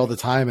Kentucky all the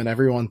time, and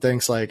everyone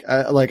thinks I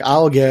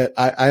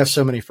have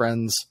so many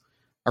friends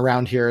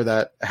around here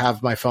that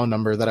have my phone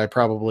number that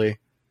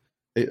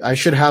I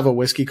should have a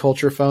whiskey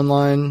culture phone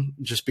line,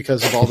 just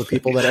because of all the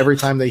people that every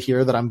time they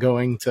hear that I'm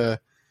going to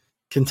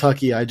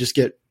Kentucky, I just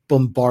get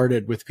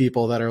bombarded with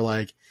people that are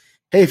like,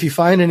 hey, if you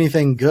find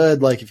anything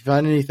good, like if you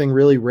find anything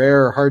really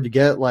rare or hard to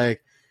get,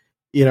 like,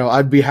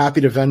 I'd be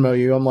happy to Venmo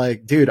you. I'm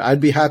like, dude,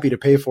 I'd be happy to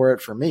pay for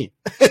it for me.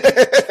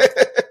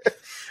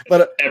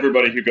 But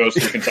everybody who goes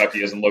to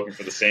Kentucky isn't looking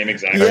for the same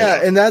exact.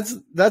 Yeah, and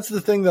that's the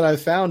thing that I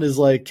found is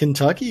like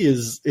Kentucky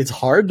it's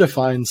hard to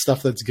find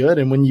stuff that's good,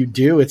 and when you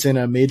do, it's in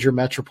a major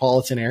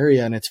metropolitan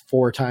area and it's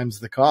 4 times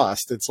the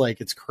cost. It's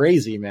like, it's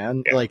crazy,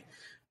 man. Yeah. Like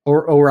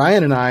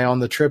Orion and I on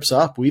the trips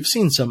up, we've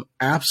seen some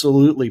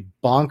absolutely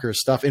bonkers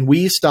stuff, and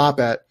we stop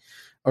at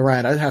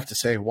Orion. I'd have to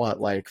say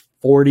like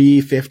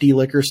 40, 50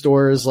 liquor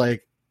stores,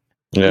 like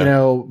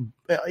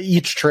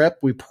each trip.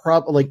 We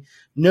probably,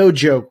 no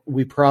joke,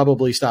 we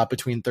probably stop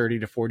between 30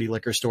 to 40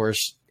 liquor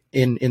stores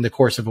in the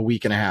course of a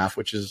week and a half,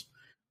 which is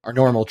our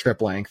normal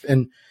trip length.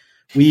 And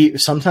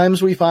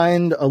sometimes we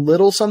find a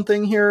little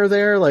something here or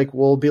there. Like,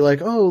 we'll be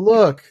like, oh,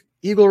 look,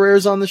 Eagle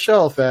Rare's on the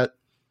shelf at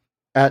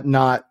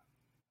not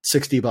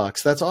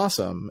 $60. That's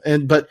awesome.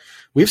 But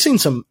we've seen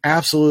some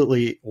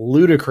absolutely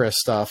ludicrous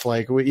stuff.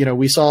 Like,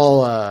 we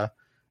saw,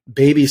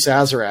 Baby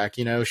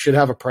Sazerac, should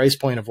have a price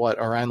point of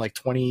around like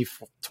 20,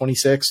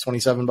 26,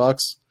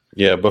 $27.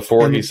 Yeah.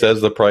 Before he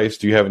says the price,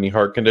 do you have any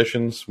heart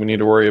conditions we need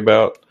to worry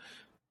about?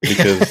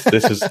 Because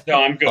this is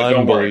no, I'm good.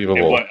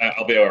 Unbelievable.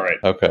 I'll be all right.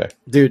 Okay.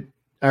 Dude.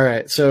 All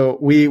right. So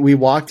we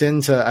walked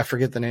into, I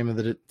forget the name of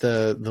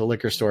the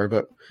liquor store,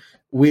 but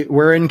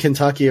we're in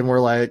Kentucky, and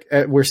we're like,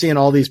 we're seeing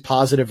all these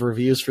positive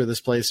reviews for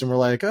this place, and we're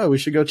like, oh, we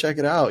should go check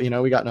it out.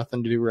 We got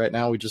nothing to do right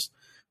now. We just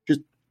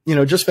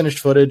finished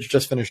footage,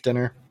 just finished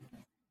dinner.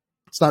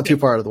 It's not too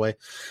far out of the way.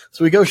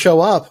 So we go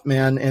show up,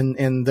 man,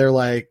 and they're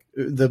like,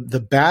 the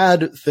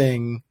bad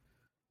thing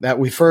that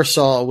we first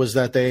saw was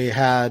that they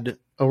had,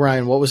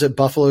 Orion, what was it,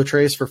 Buffalo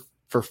Trace for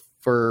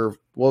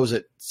what was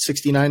it,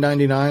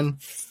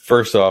 $69.99?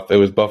 First off, it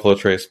was Buffalo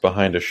Trace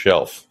behind a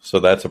shelf, so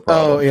that's a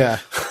problem. Oh yeah,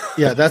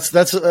 yeah,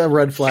 that's a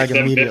red flag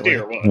immediately.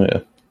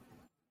 Yeah.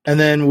 And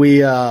then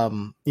we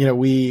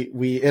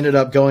ended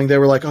up going. They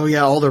were like, oh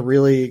yeah, all the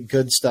really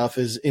good stuff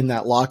is in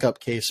that lockup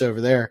case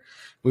over there.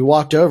 We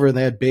walked over and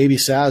they had Baby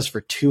Saz for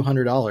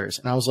 $200.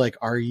 And I was like,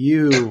 are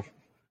you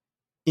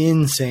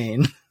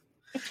insane?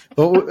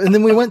 And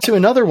then we went to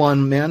another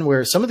one, man,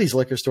 where some of these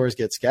liquor stores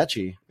get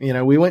sketchy.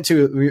 We went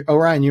to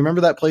Orion. You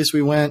remember that place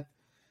we went?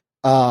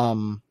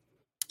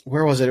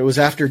 Where was it? It was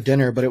after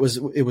dinner, but it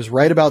was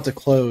right about to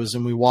close.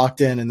 And we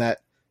walked in, and that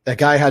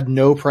guy had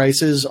no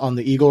prices on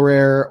the Eagle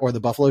Rare or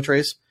the Buffalo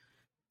Trace.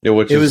 Yeah,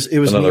 which is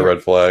another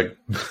red flag.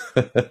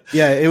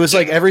 Yeah, it was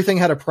like everything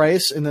had a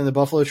price, and then the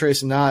Buffalo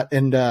Trace not.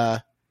 And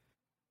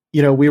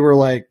we were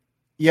like,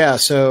 yeah,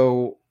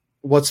 so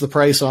what's the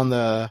price on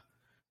the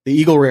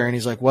Eagle Rare, and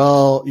he's like,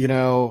 well,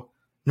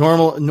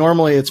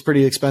 normally it's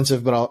pretty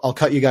expensive, but I'll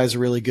cut you guys a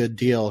really good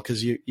deal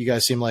because you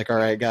guys seem like all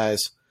right guys.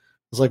 I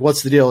was like,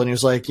 what's the deal? And he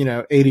was like,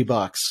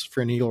 $80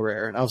 for an Eagle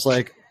Rare, and I was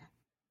like,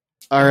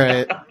 all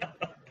right.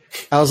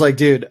 I was like,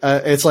 dude,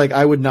 it's like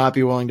I would not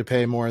be willing to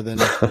pay more than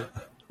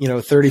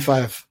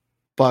 $35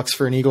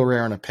 for an Eagle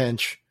Rare in a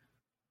pinch,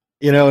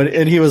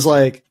 and he was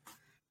like,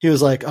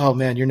 oh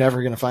man, you're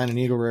never gonna find an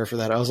Eagle Rare for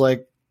that. I was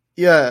like,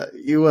 yeah,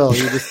 you will.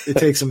 It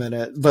takes a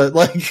minute, but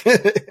like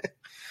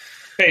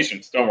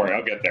patience. Don't worry,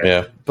 I'll get there.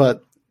 Yeah.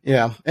 But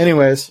yeah.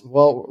 Anyways,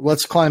 well,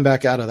 let's climb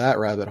back out of that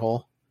rabbit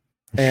hole,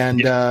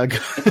 and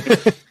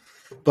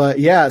but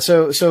yeah.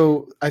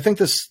 So I think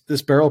this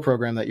barrel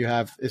program that you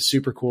have is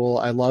super cool.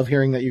 I love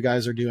hearing that you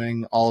guys are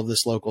doing all of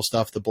this local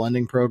stuff. The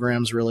blending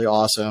program's really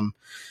awesome.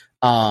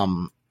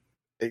 And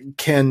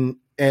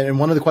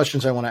one of the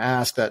questions I want to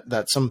ask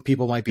that some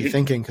people might be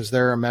thinking, because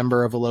they're a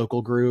member of a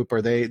local group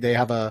or they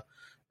have a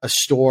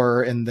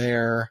store in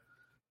their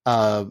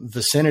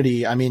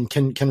vicinity. I mean,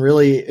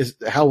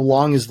 how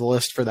long is the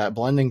list for that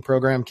blending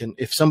program?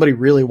 If somebody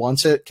really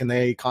wants it, can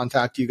they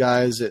contact you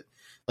guys?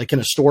 Can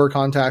a store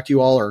contact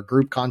you all or a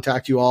group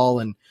contact you all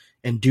and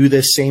do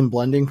this same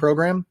blending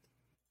program?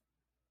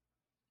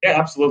 Yeah,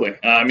 absolutely.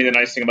 I mean, the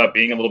nice thing about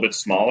being a little bit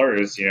smaller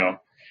is,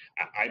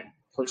 I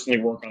personally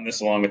work on this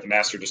along with the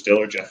master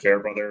distiller, Jeff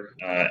Fairbrother,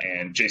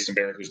 and Jason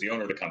Barrett, who's the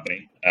owner of the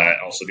company,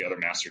 also the other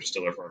master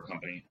distiller for our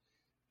company.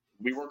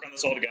 We work on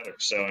this all together.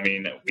 So, I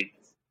mean, we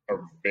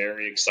are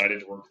very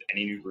excited to work with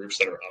any new groups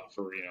that are up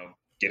for,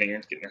 getting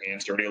their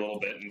hands dirty a little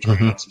bit and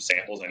trying out some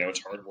samples. I know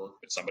it's hard work,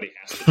 but somebody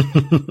has to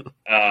do it.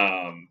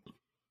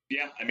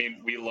 Yeah, I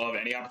mean, we love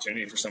any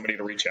opportunity for somebody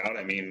to reach out.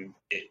 I mean,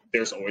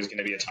 there's always going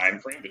to be a time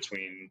frame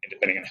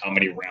depending on how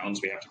many rounds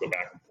we have to go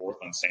back and forth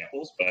on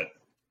samples, but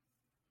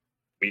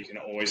we can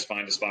always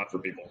find a spot for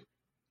people.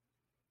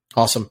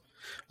 Awesome.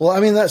 Well, I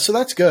mean,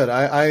 that's good.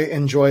 I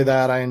enjoy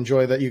that. I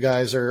enjoy that you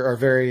guys are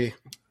very,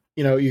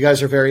 you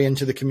guys are very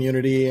into the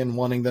community and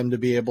wanting them to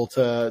be able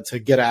to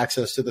get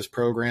access to this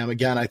program.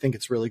 Again, I think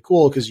it's really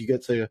cool because you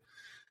get to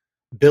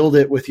build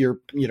it with your,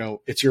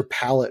 it's your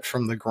palate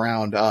from the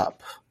ground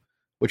up,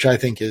 which I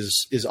think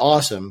is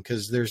awesome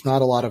because there's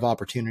not a lot of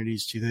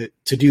opportunities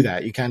to do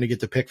that. You kind of get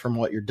to pick from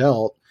what you're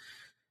dealt.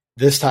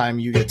 This time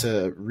you get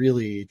to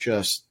really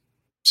just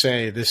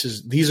say,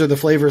 these are the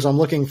flavors I'm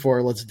looking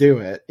for. Let's do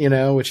it,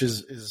 which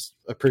is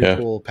a pretty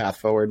cool path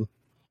forward.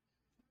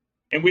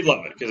 And we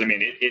love it because, I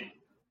mean,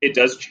 it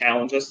does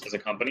challenge us as a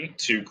company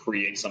to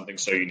create something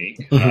so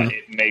unique.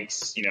 It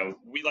makes,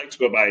 we like to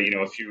go by,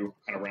 a few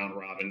kind of round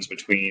robins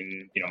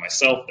between,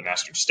 myself, the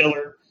master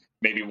distiller,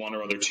 maybe one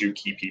or other two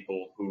key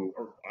people who,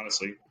 or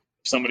honestly, if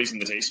somebody's in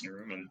the tasting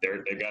room and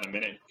they've got a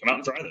minute, come out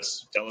and try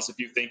this. Tell us if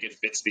you think it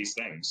fits these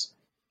things.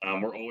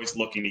 We're always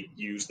looking to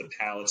use the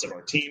palates of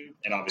our team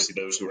and obviously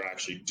those who are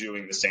actually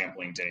doing the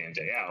sampling day in,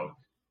 day out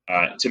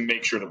to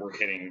make sure that we're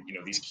hitting,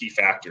 these key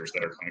factors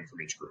that are coming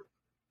from each group.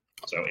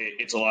 So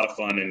it's a lot of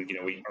fun, and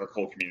our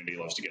whole community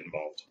loves to get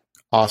involved.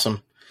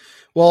 Awesome.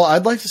 Well,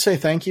 I'd like to say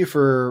thank you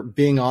for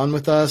being on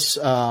with us.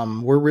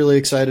 We're really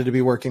excited to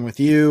be working with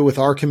you, with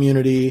our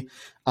community,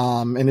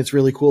 and it's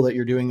really cool that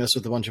you're doing this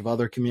with a bunch of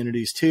other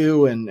communities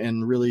too,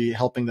 and really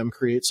helping them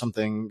create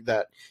something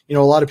that a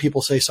lot of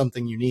people say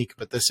something unique,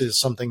 but this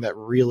is something that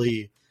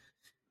really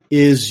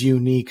is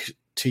unique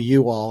to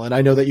you all. And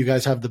I know that you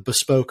guys have the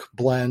bespoke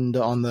blend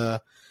on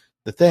the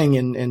thing,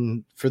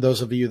 and for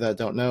those of you that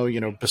don't know,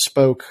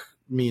 bespoke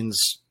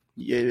means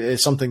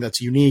it's something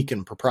that's unique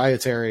and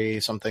proprietary,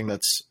 something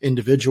that's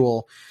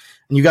individual.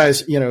 And you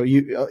guys,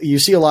 you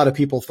see a lot of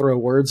people throw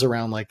words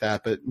around like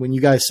that, but when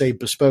you guys say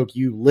bespoke,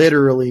 you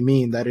literally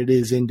mean that it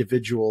is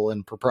individual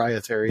and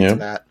proprietary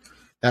to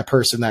that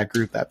person, that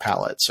group, that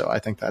palette. So I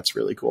think that's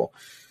really cool.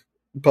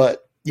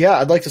 But yeah,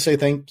 I'd like to say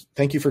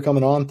thank you for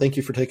coming on. Thank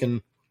you for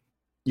taking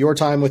your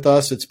time with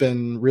us. It's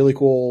been really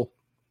cool,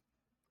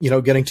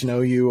 getting to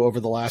know you over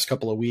the last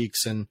couple of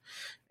weeks and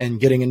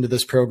getting into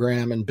this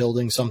program and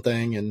building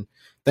something. And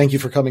thank you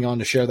for coming on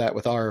to share that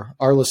with our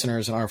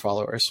listeners and our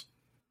followers.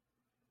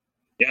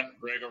 Yeah,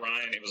 Greg,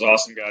 Orion, it was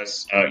awesome,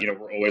 guys.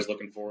 We're always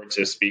looking forward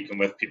to speaking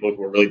with people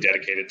who are really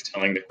dedicated to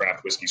telling the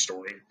craft whiskey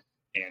story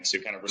and to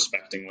kind of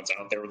respecting what's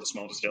out there with the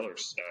small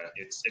distillers.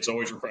 It's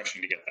always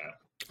refreshing to get that.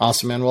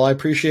 Awesome, man. Well, I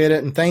appreciate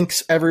it. And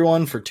thanks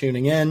everyone for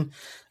tuning in.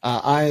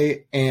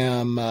 I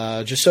am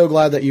just so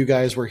glad that you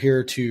guys were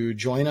here to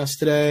join us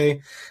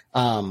today.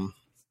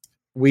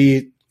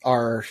 We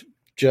are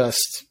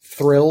just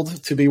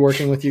thrilled to be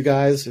working with you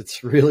guys.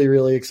 It's really,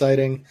 really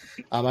exciting.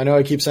 I know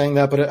I keep saying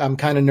that, but I'm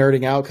kind of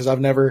nerding out because I've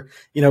never,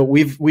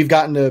 we've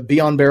gotten to be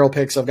on Barrel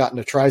Picks. I've gotten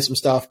to try some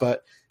stuff,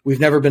 but we've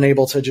never been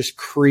able to just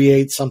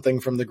create something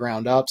from the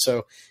ground up.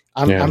 So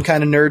I'm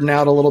kind of nerding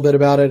out a little bit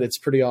about it. It's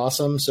pretty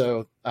awesome.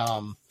 So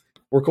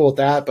we're cool with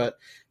that. But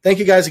thank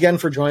you guys again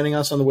for joining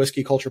us on the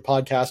Whiskey Culture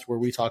Podcast, where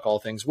we talk all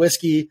things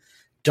whiskey.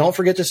 Don't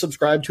forget to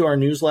subscribe to our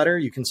newsletter.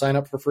 You can sign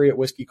up for free at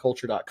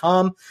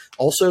whiskeyculture.com.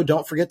 Also,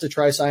 don't forget to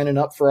try signing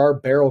up for our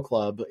Barrel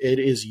Club. It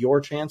is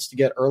your chance to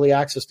get early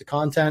access to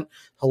content,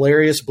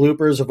 hilarious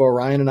bloopers of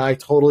Orion and I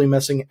totally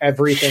messing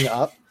everything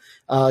up.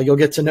 You'll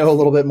get to know a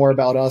little bit more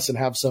about us and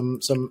have some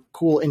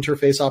cool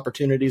interface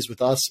opportunities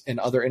with us and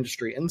other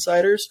industry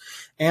insiders.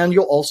 And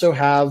you'll also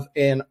have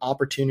an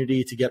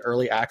opportunity to get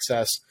early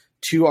access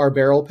to our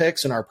barrel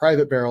picks and our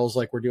private barrels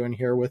like we're doing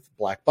here with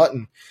Black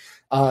Button.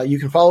 You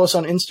can follow us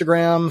on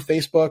Instagram,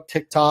 Facebook,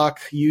 TikTok,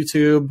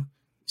 YouTube.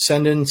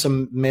 Send in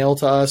some mail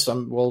to us.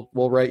 We'll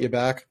write you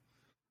back.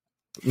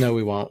 No,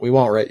 we won't. We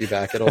won't write you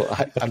back.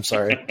 I'm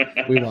sorry.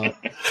 We won't.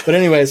 But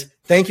anyways,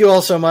 thank you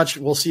all so much.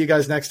 We'll see you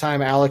guys next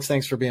time. Alex,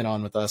 thanks for being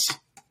on with us.